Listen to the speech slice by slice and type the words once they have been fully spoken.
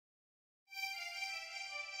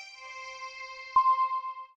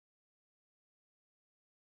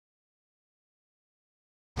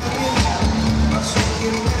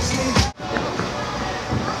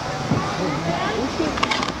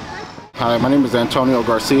Hi, my name is Antonio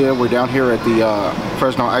Garcia. We're down here at the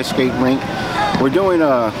Fresno Ice Skate Rink. We're doing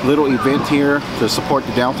a little event here to support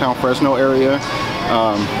the downtown Fresno area.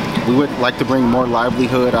 We would like to bring more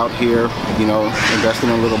livelihood out here, you know, investing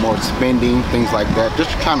in a little more spending, things like that,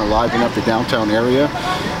 just to kind of liven up the downtown area.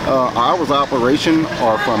 Our hours of operation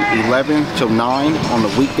are from 11 till 9 on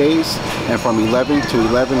the weekdays and from 11 to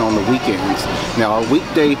 11 on the weekends. Now, our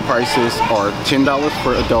weekday prices are $10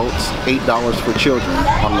 for adults, $8 for children.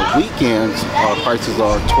 On the weekends, our prices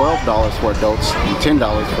are $12 for adults and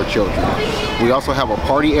 $10 for children. We also have a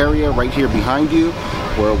party area right here behind you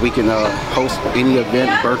where we can host any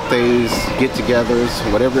event, birthdays,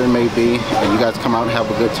 get-togethers, whatever it may be, and you guys come out and have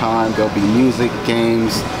a good time. There'll be music,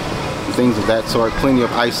 games, things of that sort, plenty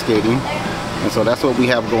of ice skating. And so that's what we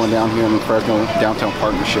have going down here in the Fresno Downtown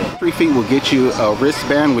Partnership. 3 feet will get you a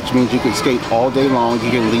wristband, which means you can skate all day long.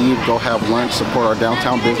 You can leave, go have lunch, support our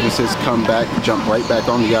downtown businesses, come back, jump right back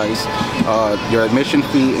on the ice. Your admission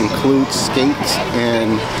fee includes skates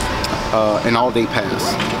and an all-day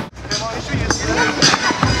pass.